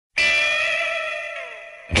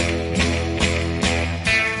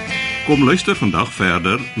Kom luister vandag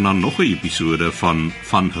verder na nog 'n episode van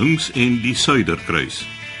HINGS en die SUIDERKRUIS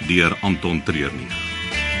deur Anton Treunich.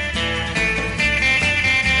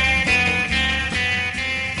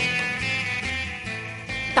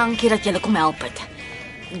 Dankie dat julle kom help het.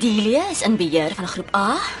 Delia is in beheer van groep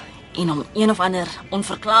A en om een of ander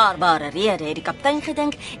onverklaarbare rede het die kaptein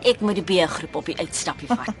gedink ek moet die B-groep op die uitstappie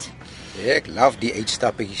vat. Ek love die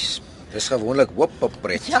uitstappies. Dis gewoonlik hoop op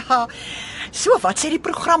pret. Ja, so wat sê die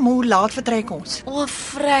program, hoe laat vertrek ons? O,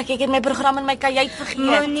 frek, ek het my program in my kajuit vergeet.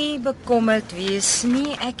 Moenie bekommerd wees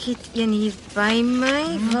nie, ek het een hier by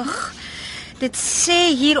my. Wag. Dit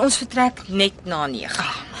sê hier ons vertrek net na 9.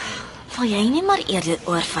 Wil jy nie maar eerder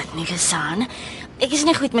oorvat nie, Lisanne? Ek is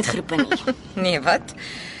nie goed met groepe nie. Nee, wat?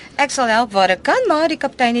 Ek sal help waar ek kan, maar die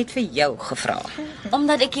kaptein het vir jou gevra.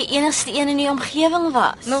 Omdat ek die enigste een in die omgewing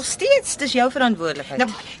was. Nog steeds, dis jou verantwoordelikheid. Nou,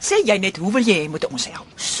 sê jy net, hoe wil jy moet ons help?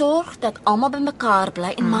 Sorg dat almal bymekaar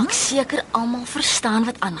bly en maak seker almal verstaan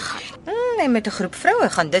wat aangaan. En met 'n groep vroue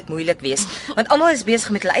gaan dit moeilik wees, want almal is besig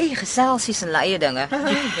met hulle eie geselsies en hulle eie dinge.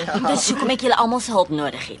 Dis hoekom ek julle almal se hulp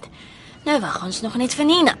nodig het. Nou wag ons nog net vir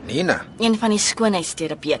Nina. Nina, Een van die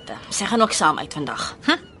skoonheidsterapeute. Sy gaan ook saam uit vandag.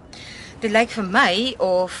 Dit lyk vir my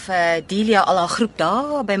of Delia al haar groep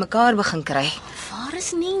daar bymekaar begin kry. Waar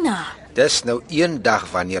is Nina? dis nou een dag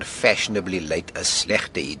wanneer fashionably late 'n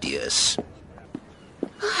slegte idee is.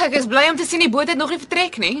 Ek is bly om te sien die boot het nog nie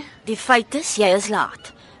vertrek nie. Die feit is, jy is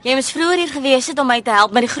laat. Jy moes vroeër hier gewees het om my te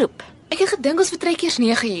help met die groep. Ek het gedink ons vertrek eers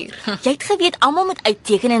 9:00. Jy het geweet almal moet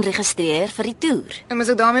uitteken en registreer vir die toer. En moes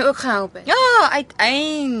ek daarmee ook gehelp het. Ja,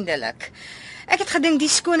 uiteindelik. Ek het gedink die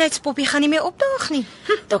skoonheidspoppie gaan nie meer opdaag nie.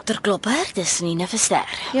 Dokter Klopper, dis Nina Verster.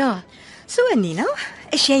 Ja. So Nina,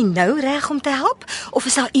 is jy nou reg om te help of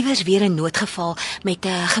is daar iewers weer 'n noodgeval met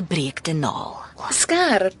 'n gebreekte naal?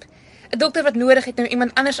 Skerp. 'n Dokter wat nodig het om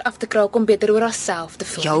iemand anders af te kraak om beter oor haarself te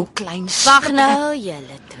voel. Jou klein Wag nou,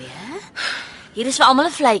 julle twee. Hier is vir almal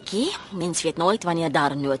 'n vletjie. Mens weet nooit wanneer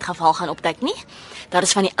daar 'n noodgeval gaan opduik nie. Daar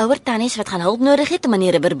is van die ouer tannies wat gaan hulp nodig het om aan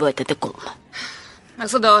die rubberbote te kom. Ek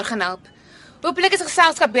sal daar gaan help. Hoopelik is die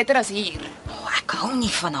geselskap beter as hier. Oh, ek hou nie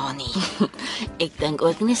van haar nie. Ek dink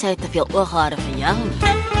ook nie sy het te veel ooghare vir jou nie.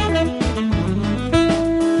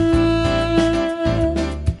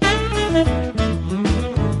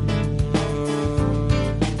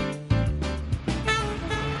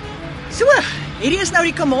 So, hierdie is nou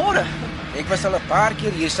die Komore. Ek was al 'n paar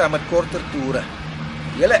keer hier saam met korter toere.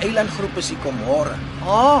 Die hele eilandgroep is die Komore.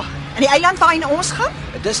 Oh, en die eiland waarheen ons gaan?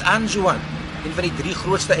 Dis Anjuan, een van die 3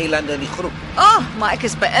 grootste eilande in die groep. Oh, maar ek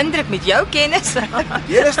is beïndruk met jou kennis.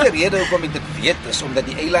 Die enigste rede hoekom ek dit weet is omdat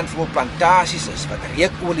die eiland vol plantasies is wat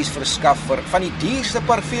reukolies verskaf vir van die duurste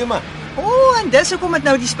parfume. Oh, en dis hoekom dit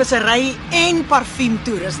nou die spesery en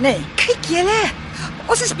parfuumtoer is, nê? Kyk julle,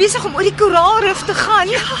 ons is besig om oor die koraalrif te gaan.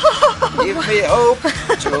 Give me hope,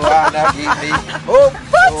 Joanna, give me hope,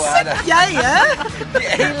 Joanna. Jy, hè? Die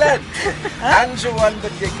eiland. Anjuan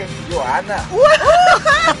beteken Johanna.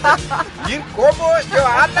 Hier kom ons,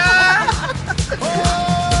 Johanna.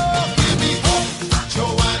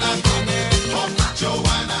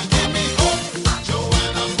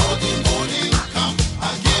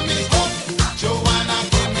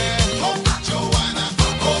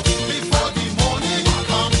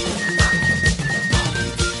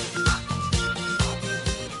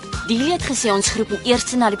 Delia het gesê ons groep moet eers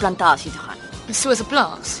na die plantasie toe gaan. Soos 'n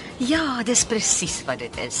plaas. Ja, dis presies wat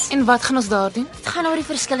dit is. En wat gaan ons daar doen? Dit gaan oor die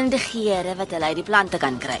verskillende geure wat hulle uit die plante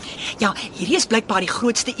kan kry. Ja, hierdie is blykbaar die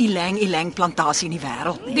grootste ylang plantasie in die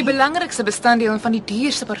wêreld. Die belangrikste bestanddeel van die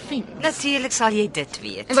duurste parfuum. Natuurlik sal jy dit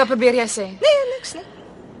weet. En wat probeer jy sê? Nee, niks nie.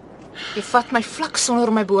 Jy vat my vlak sonder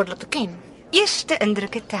om my behoorlik te ken. Eerste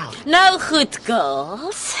indrukke tel. Nou goed,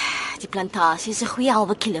 girls. Die plantasie is 'n goeie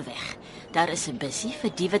halwe kilo weg. Daar is 'n busie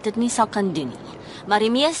vir die wat dit nie sal kan doen nie. Maar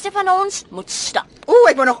die meeste van ons moet stap. O,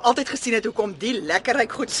 ek wou nog altyd gesien het hoekom die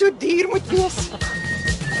lekkerryk goed so duur moet wees.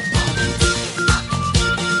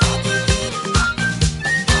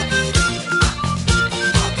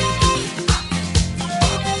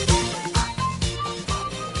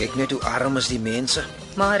 Kyk net hoe arm is die mense.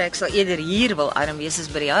 Maar ek sal eerder hier wil arm wees as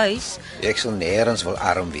by die huis. Ek sal nêrens wil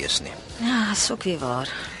arm wees nie. Ja, is ook weer waar.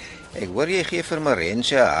 Ek hoor jy gee vir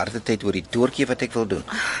Marensia 'n hartetyd oor die toertjie wat ek wil doen.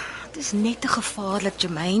 Dit is net te gevaarlik,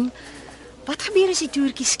 Jermaine. Wat gebeur as die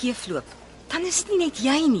toertjie skeefloop? Dan is dit nie net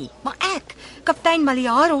jy nie, maar ek, kaptein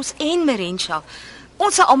Maliaros en Merensha.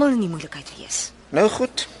 Ons sal almal in die moeilikheid wees. Nou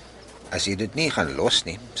goed. As jy dit nie gaan los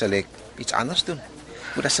nie, sal ek iets anders doen.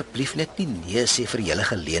 Moet asseblief net nie nee sê vir julle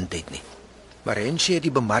geleentheid nie. Marensia het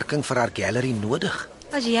die bemarking vir haar gallery nodig.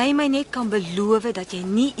 As jy my net kan beloof dat jy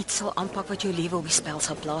nie iets sal aanpak wat jou lewe op die spel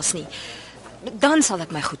sal plaas nie, dan sal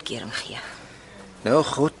ek my goedkeuring gee. Nou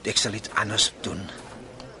goed, ek sal iets anders doen.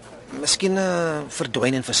 Miskien 'n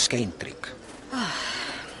verdwyn en verskyn triek.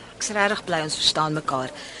 Ek's regtig bly ons verstaan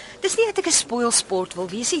mekaar. Dis nie dat ek 'n spoilsport wil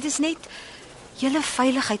wees nie, dis net julle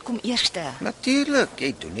veiligheid kom eerste. Natuurlik,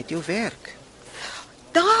 jy doen net jou werk.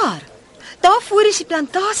 Daar voor is die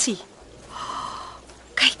plantasie.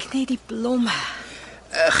 Kyk net die blomme.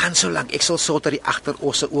 Gaan so lank, ek sal sorg dat die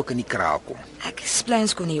agterosse ook in die kraal kom. Ek is bly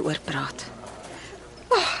ons kon hieroor praat.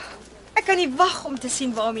 Ek kan nie wag om te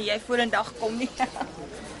sien waarmee jy vorendag kom nie.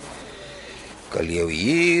 Kaljou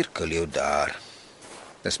hier, kaljou daar.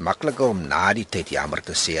 Dis makliker om na die tyd jammer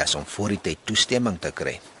te sê as om voor die tyd toestemming te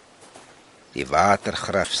kry. Die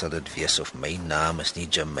watergraf sal dit wees of my naam is nie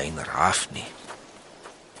Jermaine Raaf nie.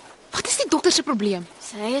 Wat is die dokter se probleem?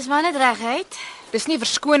 Sy is maar net reguit. Dis nie 'n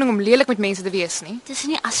verskoning om lelik met mense te wees nie. Dis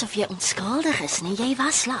nie asof jy onskuldig is nie, jy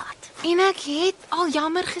was laat. En ek het al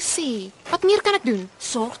jammer gesê. Wat meer kan ek doen?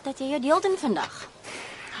 Sorg dat jy jou deel doen vandag.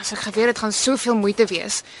 As ek geweet het gaan soveel moeite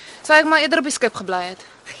wees, sou ek maar eerder op die skip gebly het.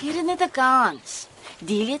 Gee dit net 'n kans.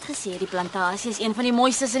 Delie het gesê die plantasie is een van die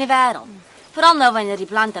mooistes in die wêreld. Veral nou wanneer die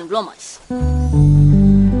plante in blom is.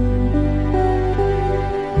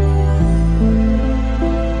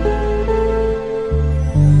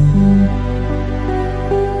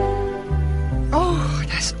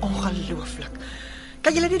 Dis ongelooflik.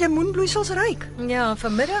 Kan julle die lemoenbloeisels ruik? Ja,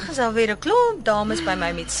 vanmiddag is daar weer 'n klomp dames by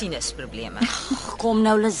my met sinusprobleme. Kom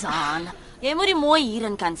nou, Lizaan. Jy moet die mooi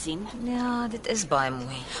hierin kan sien. Ja, dit is baie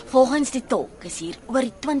mooi. Volgens die tolk is hier oor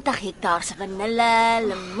die 20 hektaar se vanille,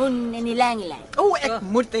 lemoen en ylang-ylang. Ek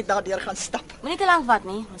moet net daardeur gaan stap. Moenie te lank wat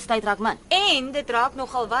nie, ons tyd raak min. En dit raak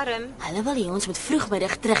nogal warm. Hulle wil hê ons moet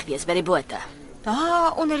vroegmiddag terug wees by die bote.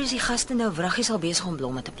 Daar onder is die gaste nou wraggies al besig om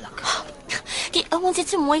blomme te pluk. Die ouens het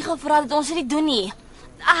so mooi gevra dat ons dit nie doen nie.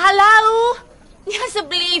 Hallo? Nee,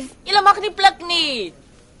 asseblief, julle mag nie pluk nie.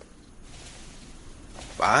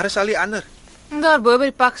 Waar is al die ander? Daar bo by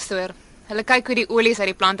die pakstoor. Hulle kyk hoe die olies uit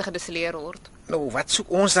die plante gedestilleer word. Nou, wat soek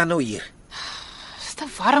ons dan nou hier? Dis te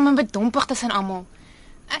warm en bedompig tussen almal.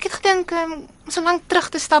 Ek het gedink om so lank terug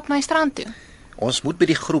te stap na die strand toe. Ons moet by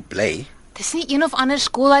die groep bly. Dis nie een of ander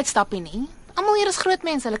skooluitstappie nie. Almal hier is groot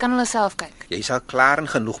mense, hulle kan hulle self kyk. Jy is al klaar en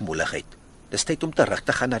genoeg moeligheid. Dis tyd om terug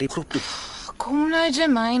te gaan na die groep toe. Kom nou,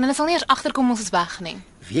 Jermaine, hulle sal nie eers agterkom ons is weg nie.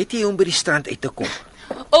 Weet jy hoe om by die strand uit te kom?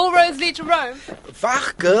 All roads lead to Rome.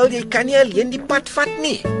 Wag, girl, jy kan nie alleen die pad vat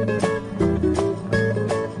nie.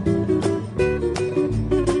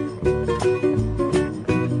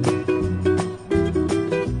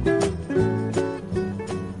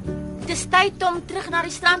 Dis tyd om terug na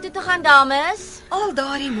die strand toe te gaan, dames. Al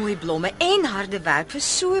daardie mooi blomme en harde werk vir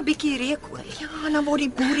so 'n bietjie reukolie. Ja, dan word die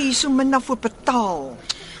boere hier so min daarvoor betaal.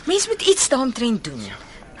 Mens moet iets daaromtrent doen.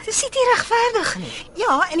 Dit is nie regverdig nie.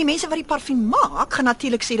 Ja, en die mense wat die parfuum maak, gaan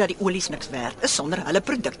natuurlik sê dat die olies niks werd is sonder hulle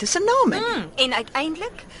produkte se name. En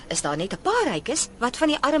uiteindelik is daar net 'n paar rykes wat van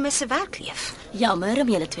die armes se werk leef. Jammer om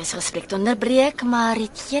julle twee se gesprek te onderbreek, maar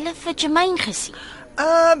het julle vir Jermaine gesien?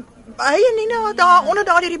 Hy en Nina het daar onder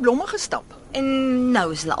daardie die blomme gestap. En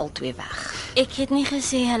nou is hulle albei weg. Ek het nie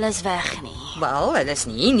gesê hulle is weg nie. Wel, hulle is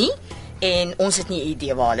nie hier nie. En ons het nie 'n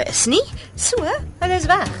idee waar hulle is nie. So, hulle is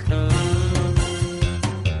weg.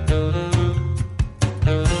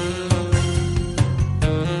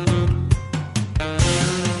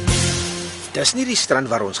 Dis nie die strand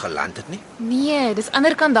waar ons geland het nie. Nee, dis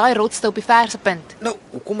anderkant daai rotste op die verse punt. Nou,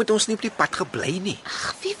 hoekom het ons nie op die pad gebly nie?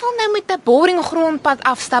 Ag, wie wil nou met 'n boring grondpad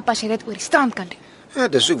afstap as jy dit oor die strand kan doen? Ja,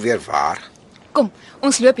 dis ook weer waar. Kom,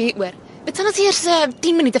 ons loop hier oor. Dit sal ons eers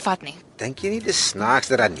 10 minute vat nie. Dink jy nie dis snaaks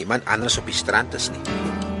dat daar niemand anders op die strand is nie?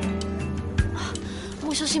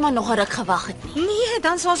 Moes ons nie maar nog 'n ruk gewag het nie. Nee,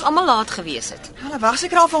 dan sou ons almal laat gewees het. Hulle wag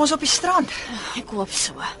seker al vir ons op die strand. Ek hoop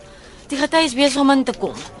so. Die gety is besig om in te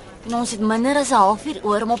kom. En ons het minder as 'n halfuur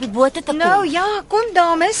oor om op die boot te kom. Nou ja, kom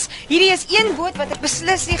dames. Hierdie is een boot wat ek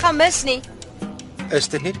beslis nie gaan mis nie. Is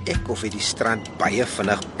dit net ek of het die strand baie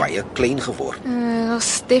vinnig baie klein geword?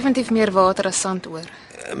 Daar's definitief meer water as sand oor.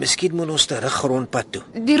 Miskien moet ons terug grondpad toe.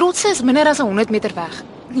 Die rotse is minder as 100 meter weg.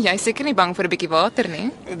 Jy is seker nie bang vir 'n bietjie water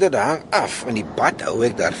nie. Dit hang af, in die bad hou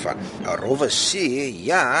ek daarvan. 'n Rowwe see,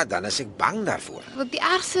 ja, dan is ek bang daarvoor. Wat die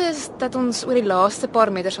ergste is dat ons oor die laaste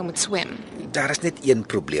paar meter sal moet swem. Daar is net een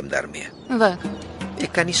probleem daarmee. Wat?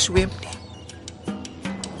 Ek kan nie swem nie.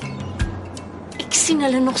 Ek sien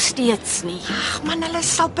hulle nog steeds nie. Ag man, hulle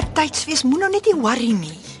sal betyds wees. Moenie nou net nie worry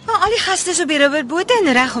nie. Maar al die gaste is op die rubberbote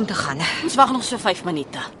en reg om te gaan. Ons wag nog so 5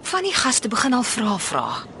 minute. Van die gaste begin al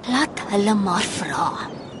vra. Laat hulle maar vra.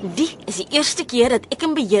 Die is die eerste keer dat ek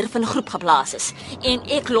in beheer van 'n groep geplaas is en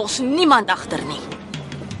ek los niemand agter nie.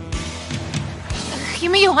 Gee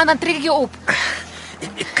my jou hand, dan trek ek jou op.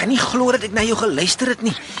 Ek kan nie glo dat ek na jou geluister het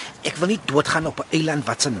nie. Ek wil nie doodgaan op 'n eiland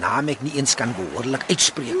wat se naam ek nie eens kan behoorlik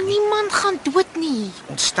uitspreek nie. Niemand gaan dood nie.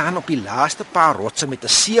 Ons staan op die laaste paar rotse met 'n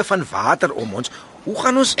see van water om ons. Hoe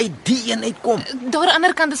gaan ons uit die een uitkom? Daar aan die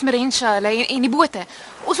ander kant is Merensha, hulle en die bote.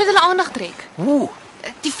 Ons moet hulle aandag trek. Hoe?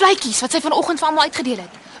 Die vletjies wat sy vanoggend vir almal uitgedeel het.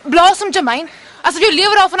 Blaas hom, Jermaine, asof jou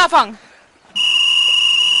lewe daarvan afhang.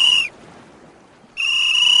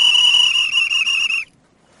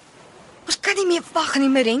 Ons kan nie meer wag nie,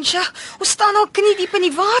 Merensha. Ons staan al knie-diep in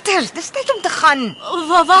die water. Dis tyd om te gaan.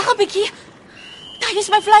 Wag 'n bietjie. Daar is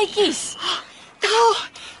my vletjies.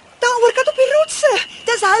 Daar oorkant op die rotse.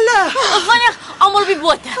 Dis hulle. Wanneer almal op die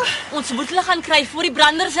boot. Ons moet hulle gaan kry voor die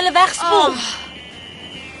branders hulle wegspoel.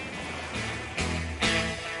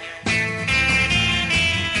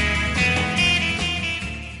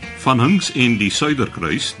 Van HINGS en die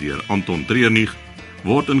SUIDERKRUIS deur Anton Treunich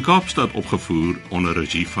word in Kaapstad opgevoer onder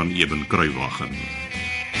regie van Eben Kruiwagen.